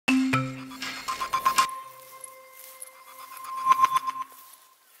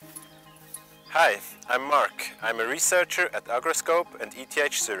Hi, I'm Mark. I'm a researcher at Agroscope and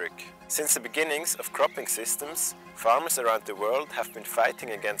ETH Zurich. Since the beginnings of cropping systems, farmers around the world have been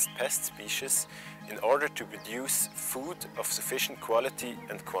fighting against pest species in order to produce food of sufficient quality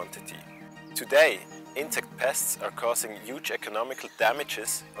and quantity. Today, insect pests are causing huge economical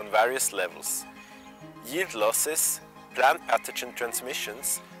damages on various levels. Yield losses, plant pathogen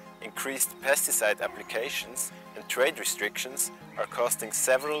transmissions, increased pesticide applications and trade restrictions are costing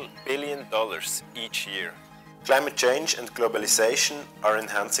several $billion each year. Climate change and globalization are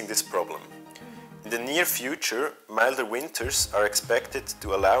enhancing this problem. In the near future, milder winters are expected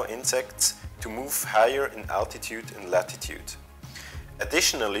to allow insects to move higher in altitude and latitude.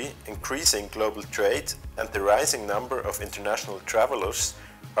 Additionally, increasing global trade and the rising number of international travelers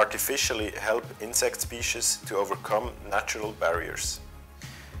artificially help insect species to overcome natural barriers.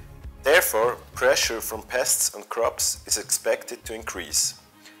 Therefore, pressure from pests on crops is expected to increase.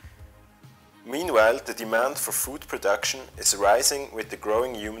 Meanwhile, the demand for food production is rising with the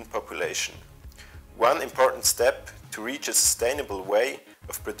growing human population. One important step to reach a sustainable way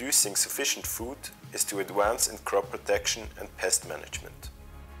of producing sufficient food is to advance in crop protection and pest management.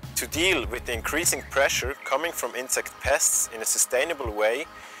 To deal with the increasing pressure coming from insect pests in a sustainable way,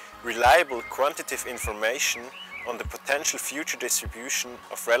 reliable quantitative information on the potential future distribution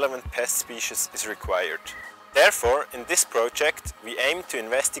of relevant pest species is required. Therefore, in this project, we aim to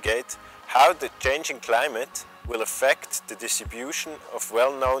investigate how the changing climate will affect the distribution of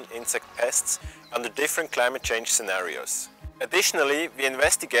well-known insect pests under different climate change scenarios. Additionally, we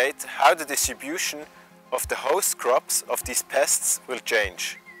investigate how the distribution of the host crops of these pests will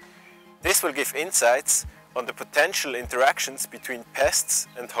change. This will give insights on the potential interactions between pests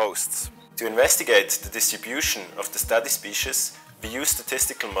and hosts. To investigate the distribution of the study species, we use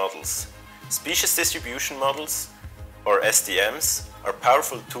statistical models. Species distribution models, or SDMs, are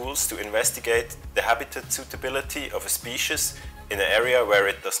powerful tools to investigate the habitat suitability of a species in an area where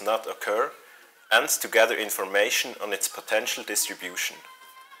it does not occur and to gather information on its potential distribution.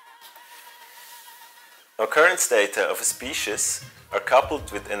 Occurrence data of a species are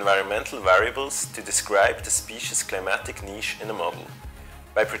coupled with environmental variables to describe the species' climatic niche in a model.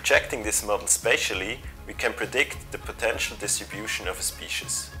 By projecting this model spatially, we can predict the potential distribution of a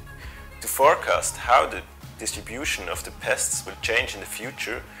species. To forecast how the distribution of the pests will change in the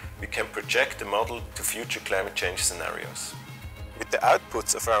future, we can project the model to future climate change scenarios. With the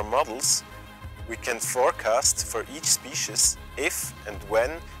outputs of our models, we can forecast for each species if and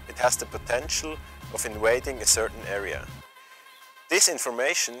when it has the potential of invading a certain area. This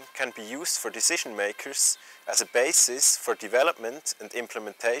information can be used for decision makers as a basis for development and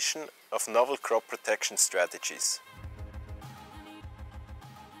implementation of novel crop protection strategies.